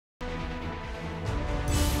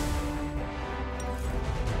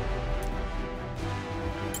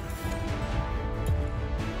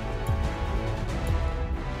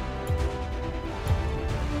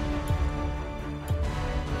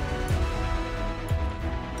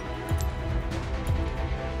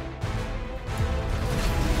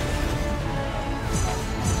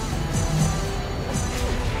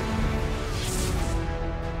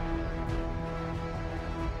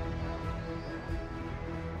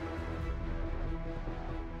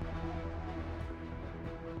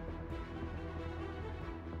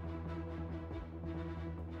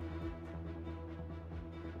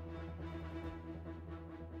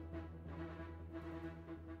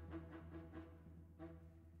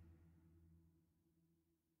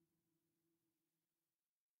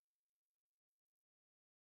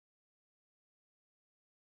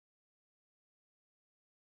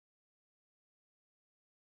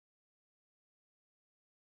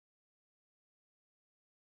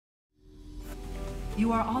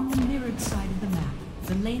You are on the mirrored side of the map.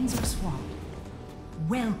 The lanes are swapped.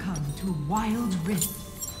 Welcome to Wild Rift.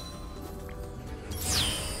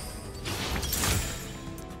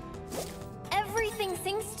 Everything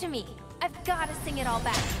sings to me. I've got to sing it all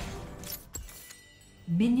back.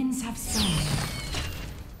 Minions have spawned.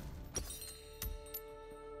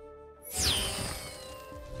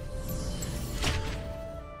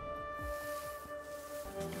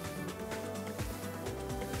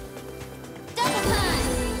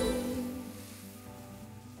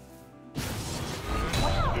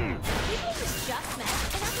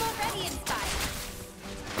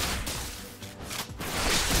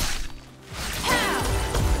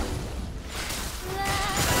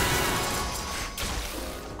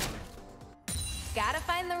 Gotta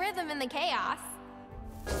find the rhythm in the chaos.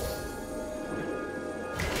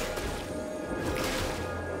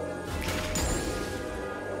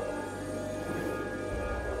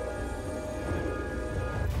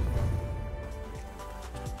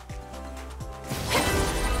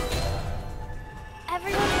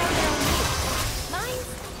 Everyone has their own needs.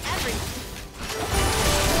 Mine's everything.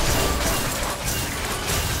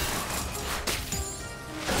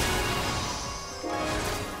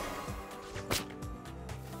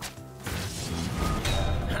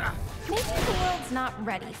 Maybe the world's not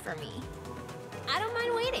ready for me. I don't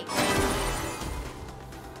mind waiting.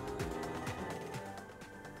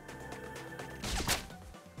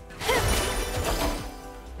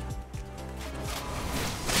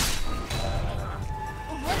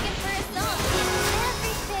 Looking for a song.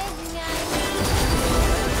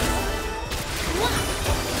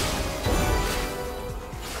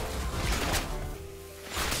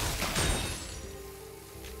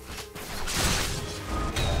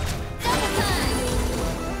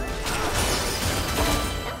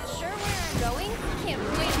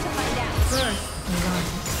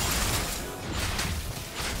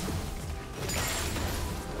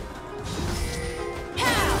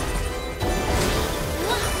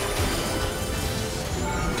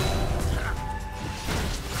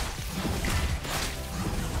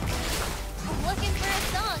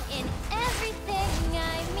 Everything I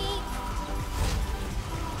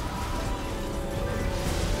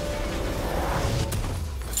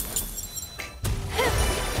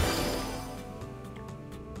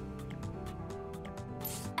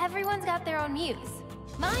Everyone's got their own muse.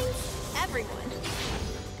 Mine's everyone.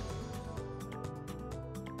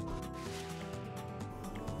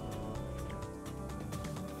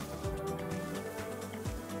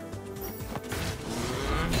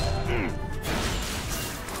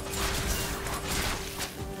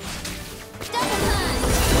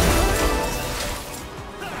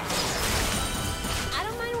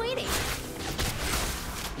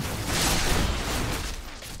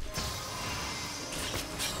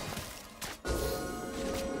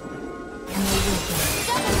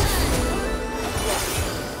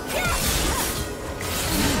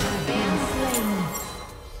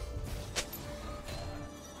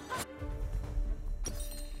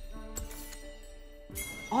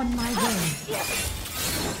 On my way.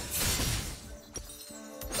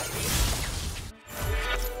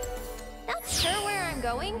 Not sure where I'm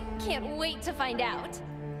going. Can't wait to find out.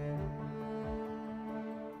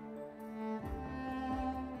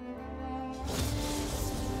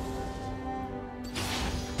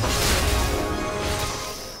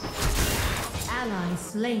 Ally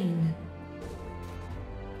slain.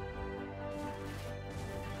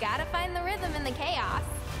 Gotta find the rhythm in the chaos.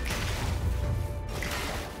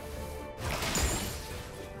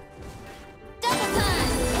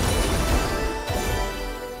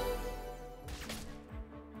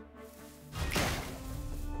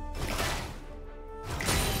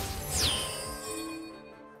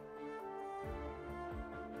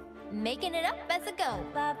 Making it up as I go.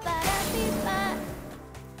 Ba ba da dee ba.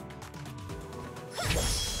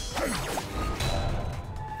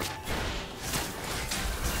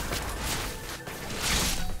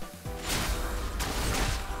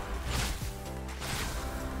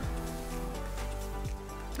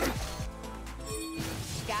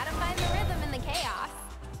 Gotta find the rhythm in the chaos.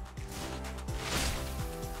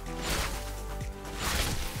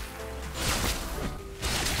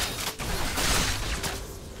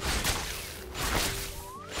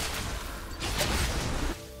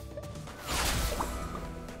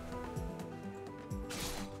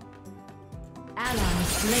 Ally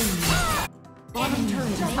slain. Bottom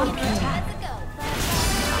turret is under attack.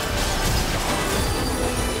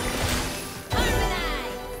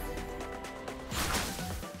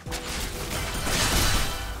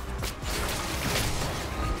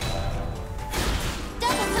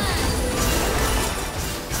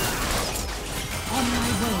 On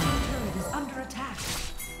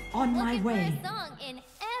On my Looking way. for a song in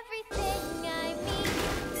everything I meet.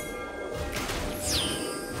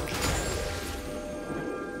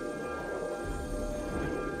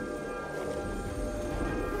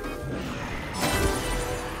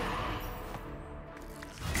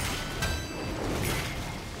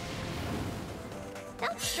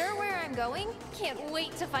 Not sure where I'm going? Can't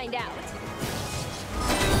wait to find out.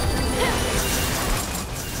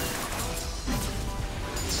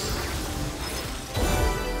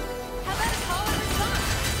 How about a call and response?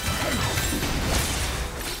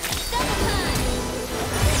 Double time!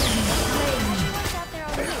 Everyone's out there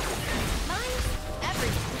on mute. Mine's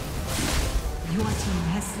everyone. Your team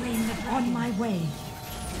has slain the dragon. On my way.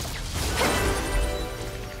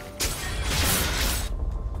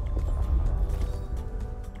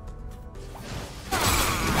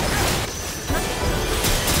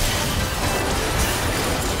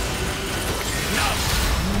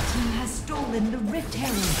 The Rift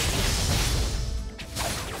Herald.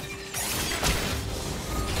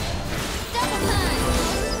 Double time!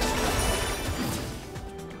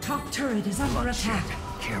 Top turret is under attack.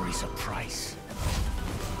 Carries a price.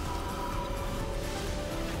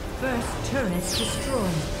 First turret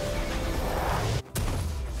destroyed.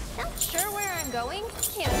 Not sure where I'm going?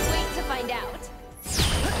 Can't wait to find out.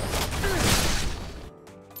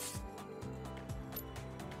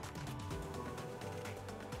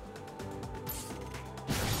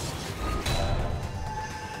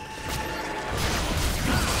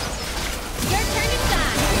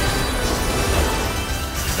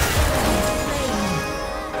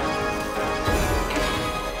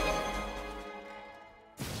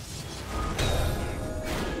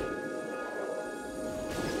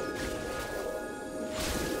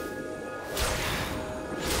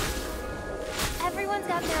 Everyone's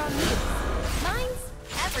out there on mute. Mine's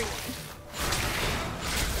everyone.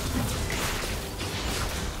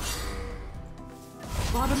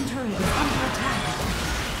 Bottom turret is under attack.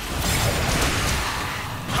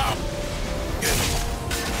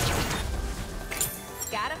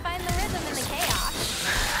 Gotta find the rhythm in the chaos.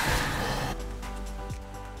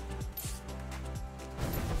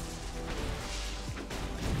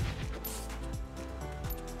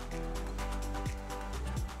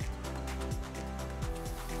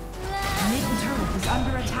 Mid turret is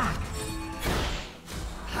under attack.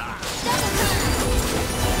 Double time!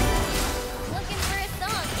 Looking for a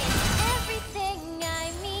song in everything I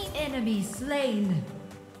meet. Enemy slain.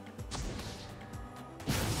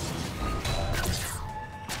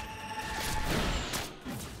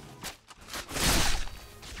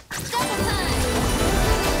 Double time!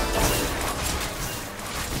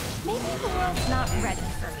 Maybe the world's not ready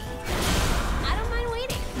for me. I don't mind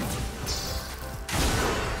waiting.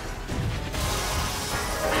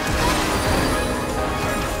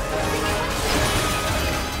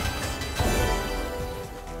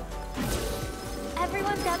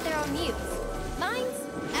 Everyone's out there on mute. Mine's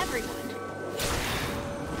everyone.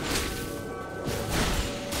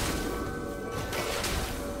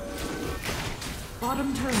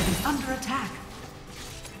 Bottom turret is under attack.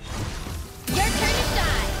 Your turn to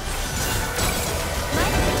shine.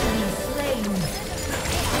 Enemy slain.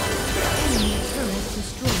 Enemy turret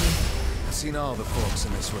destroyed. I've seen all the folks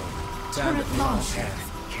in this room. Time to Turret be lost. Path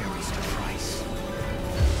carries a price.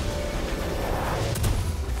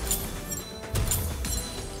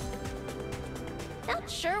 Not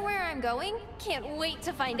sure where I'm going? Can't wait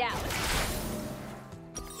to find out.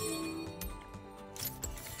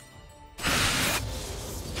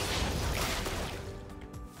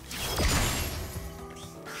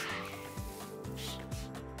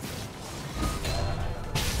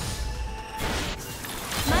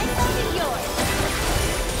 My song is yours.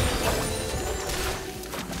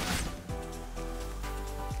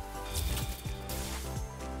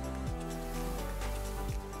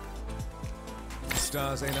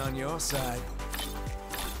 Stars ain't on your side.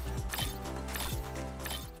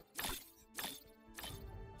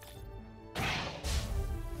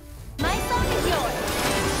 My song is yours.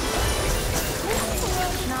 Maybe the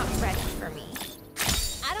world's not ready for me.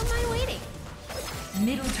 I don't mind waiting.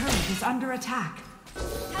 Middle turret is under attack.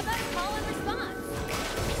 How about a call and response?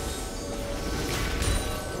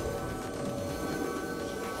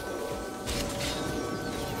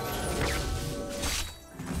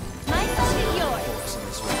 My song is yours. Folks in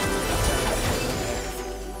this room.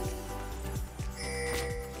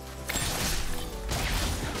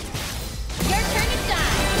 Your turn to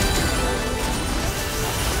shine.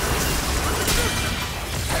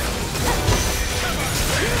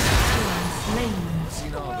 Slain.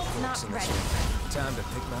 Seen all the world's folks not in this ready. room. Time to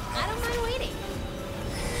pick my I don't mind waiting.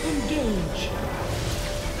 Engage.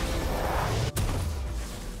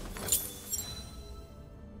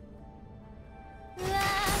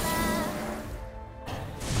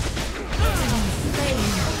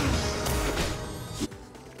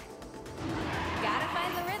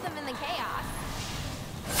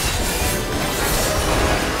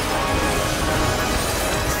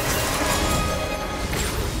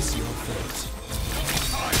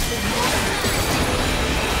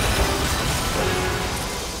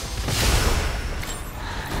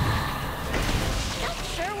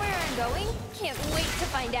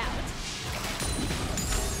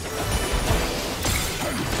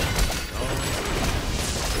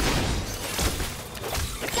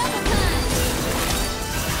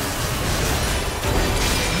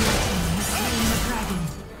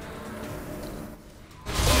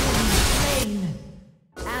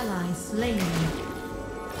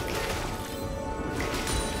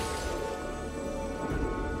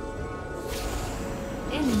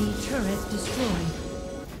 Enemy turret destroyed.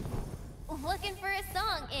 Looking for a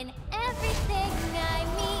song in everything I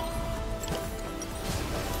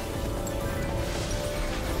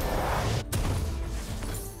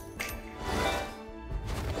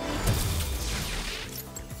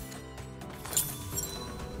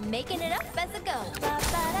meet. Making it up as I go.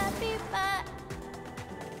 Ba-ba-da-bee-ba.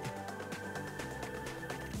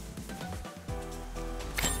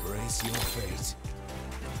 Brace your fate.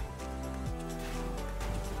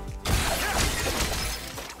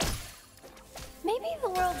 Maybe the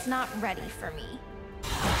world's not ready for me.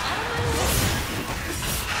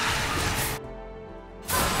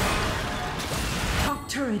 Top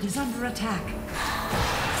turret is under attack.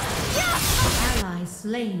 Ally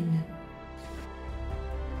slain.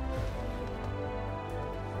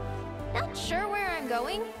 Not sure where I'm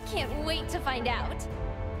going? Can't wait to find out.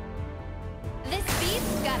 This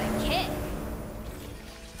beast's got a kick.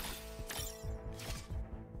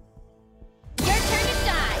 Your turn to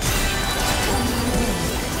shine.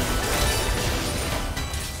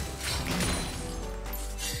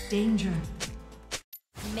 Danger.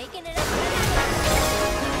 Making it up.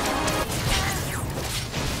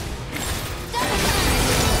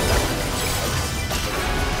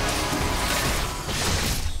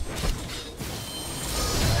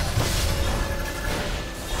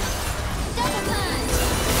 Double time. Double time.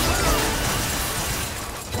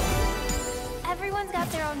 Everyone's got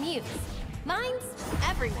their own use. Mine's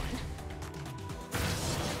everyone.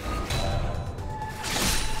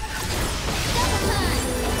 Double time.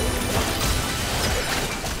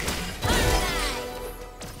 Harmonize.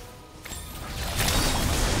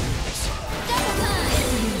 Double time.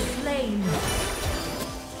 Slain.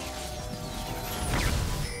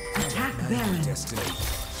 Attack Baron. Destiny.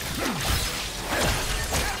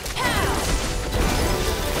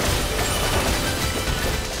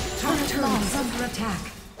 Top turret is under attack.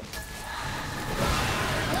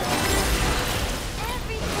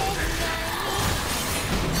 Everything I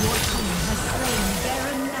Your team has slain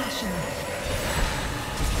Baron Nashor. need.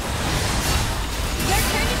 Your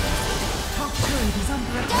turn to Top turret is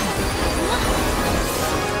under attack.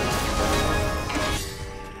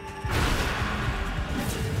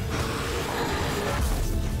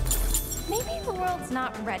 Maybe the world's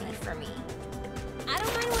not ready for me. I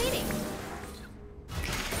don't mind waiting.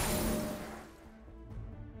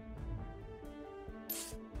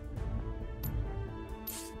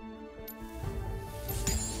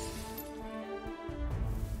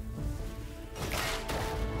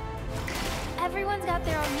 Everyone's got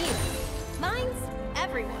their own use. Mine's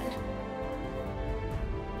everyone.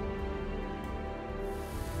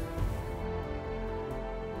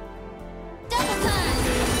 Double time!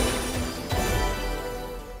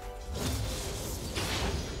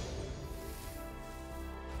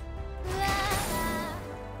 La.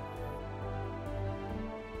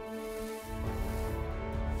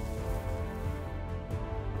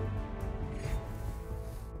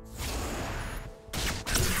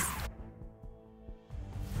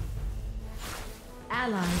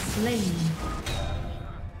 Ally slain.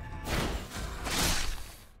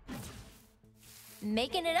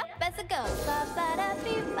 Making it up as I go.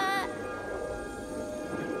 Ba-ba-da-bee-ba.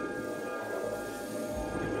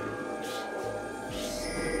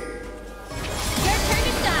 Your turn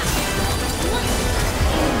to shine.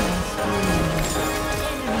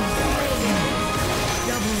 Enemy slain.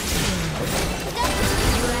 Double kill.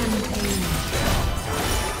 Rampage.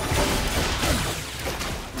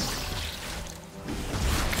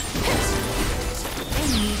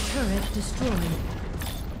 Enemy turret destroyed.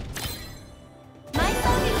 My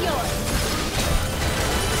song is yours.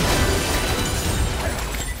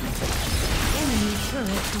 Enemy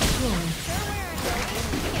turret destroyed. Sure where I'm going?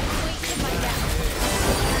 Can't wait to find out.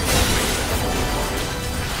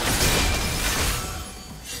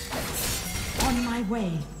 On my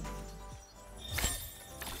way.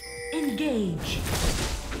 Engage.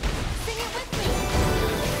 Sing it with me.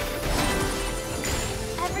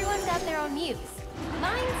 Everyone's got their own muse.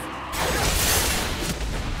 Mine's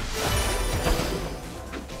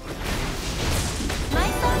my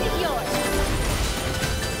song is yours.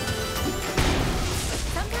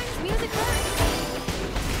 Sometimes music works.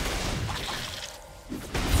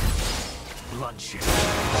 Bloodshed.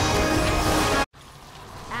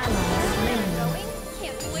 Ally slain. Going?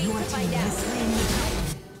 Can't wait Your to team find has out. slain the dragon.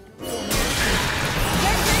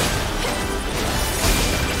 Your turn.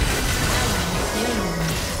 Slain.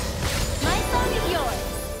 My song is yours.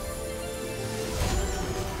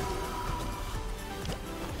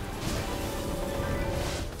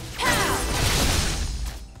 Pow!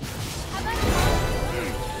 How about a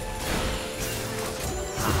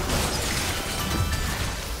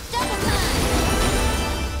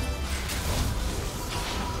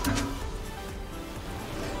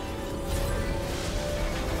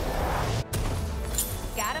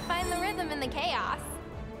rhythm in the chaos.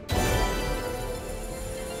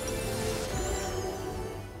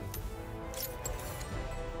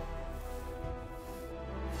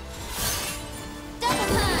 Double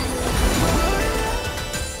punch!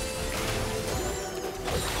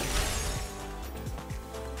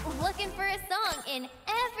 Looking for a song in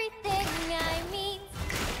everything I meet.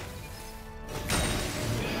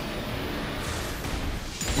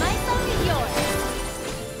 My song is yours.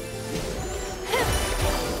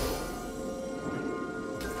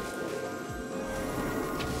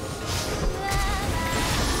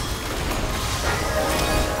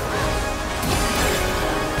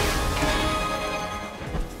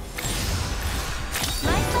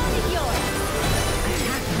 My song is yours.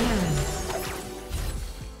 Attack Baron.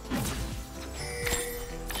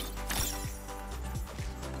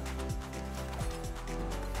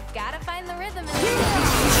 Gotta find the rhythm in the chaos.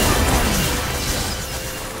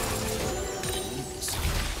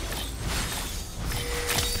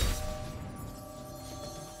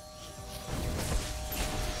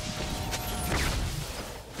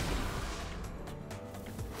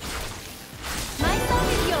 My song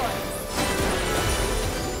is yours.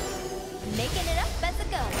 Making it up as it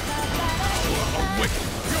goes.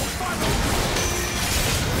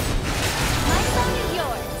 My song is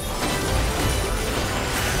yours.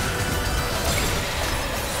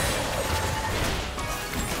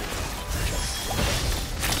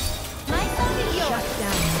 My song is yours. Shut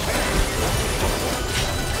down.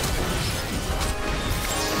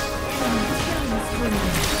 Killing spree.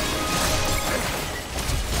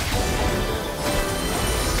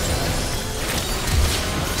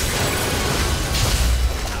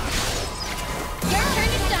 Your turn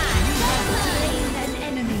to shine. Slain an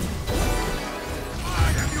enemy.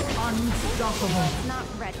 Unstoppable. Not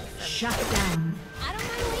ready for me. Shut down. I don't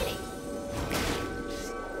mind waiting.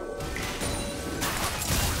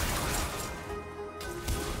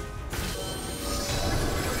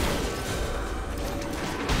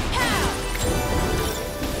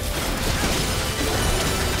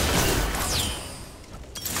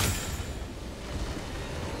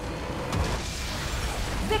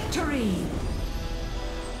 Victory.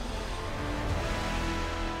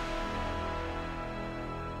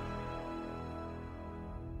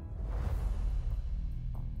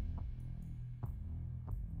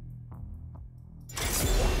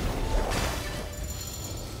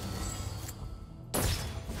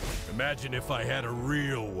 Imagine if I had a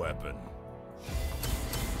real weapon.